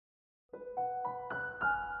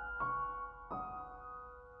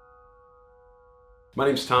My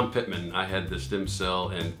name's Tom Pittman. I had the stem cell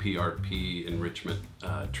and PRP enrichment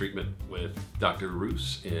treatment with Dr.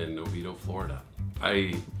 Roos in Oviedo, Florida.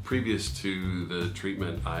 Previous to the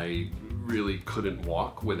treatment, I really couldn't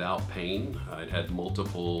walk without pain. I'd had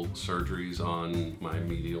multiple surgeries on my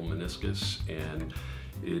medial meniscus, and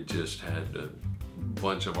it just had a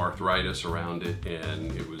bunch of arthritis around it,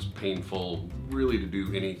 and it was painful really to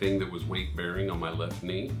do anything that was weight bearing on my left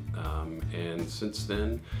knee. And since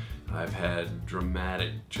then I've had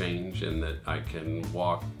dramatic change in that I can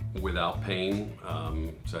walk without pain.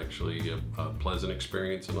 It's actually a pleasant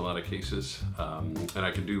experience in a lot of cases, and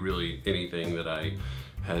I can do really anything that I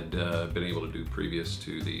had been able to do previous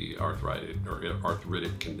to the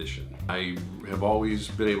arthritic condition. I have always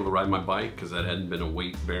been able to ride my bike because that hadn't been a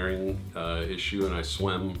weight-bearing issue, and I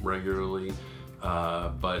swim regularly.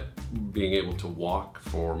 But being able to walk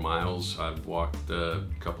for miles, I've walked a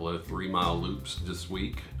couple of 3-mile loops this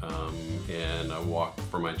week, and I walk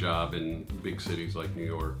for my job in big cities like New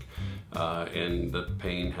York, and the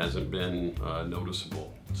pain hasn't been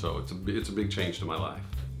noticeable. So it's a big change to my life.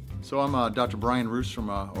 So I'm Dr. Bryan Roos from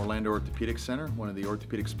Orlando Orthopedic Center, one of the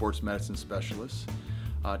orthopedic sports medicine specialists.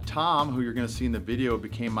 Tom, who you're going to see in the video,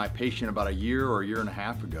 became my patient about a year or a year and a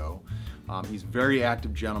half ago. He's a very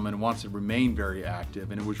active gentleman, wants to remain very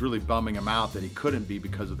active, and it was really bumming him out that he couldn't be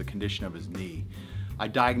because of the condition of his knee. I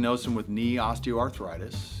diagnosed him with knee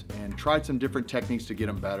osteoarthritis and tried some different techniques to get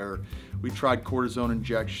him better. We tried cortisone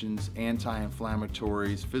injections,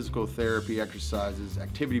 anti-inflammatories, physical therapy, exercises,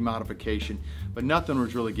 activity modification, but nothing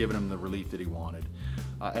was really giving him the relief that he wanted.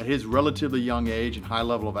 At his relatively young age and high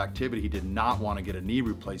level of activity, he did not want to get a knee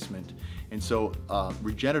replacement, and so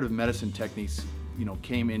regenerative medicine techniques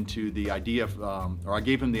came into the idea of, or I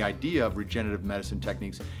gave him the idea of regenerative medicine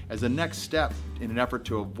techniques as a next step in an effort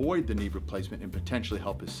to avoid the knee replacement and potentially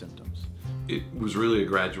help his symptoms. It was really a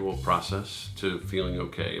gradual process to feeling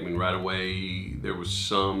okay. I mean, right away there was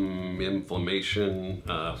some inflammation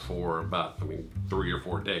for about, 3 or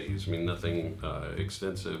 4 days. I mean, nothing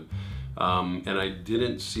extensive. And I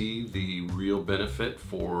didn't see the real benefit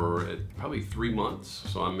for probably 3 months.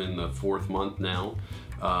 So I'm in the 4th month now.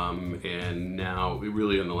 And now,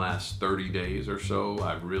 really in the last 30 days or so,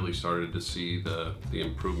 I've really started to see the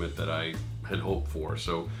improvement that I had hoped for.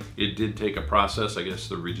 So it did take a process. I guess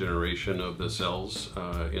the regeneration of the cells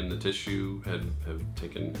in the tissue have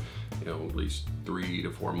taken at least 3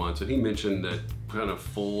 to 4 months. And he mentioned that kind of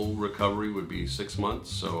full recovery would be 6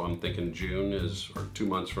 months. So I'm thinking June or 2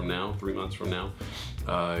 months from now, 3 months from now,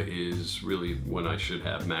 is really when I should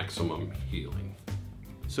have maximum healing.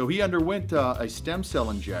 So he underwent a stem cell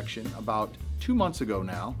injection about 2 months ago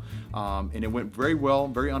now, and it went very well,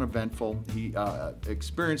 very uneventful. He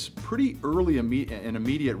experienced pretty early and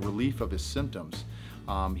immediate relief of his symptoms.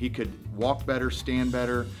 He could walk better, stand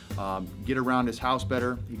better, get around his house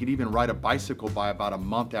better. He could even ride a bicycle by about a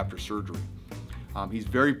month after surgery. He's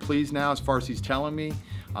very pleased now as far as he's telling me.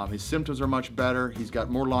 His symptoms are much better. He's got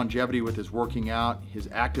more longevity with his working out. His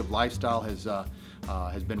active lifestyle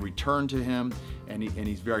has been returned to him, and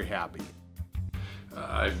he's very happy.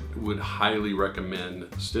 I would highly recommend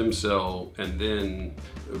stem cell, and then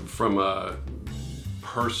from a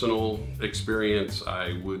personal experience,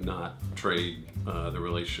 I would not trade the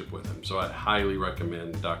relationship with him. So I'd highly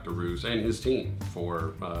recommend Dr. Roos and his team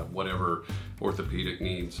for whatever orthopedic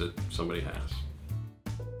needs that somebody has.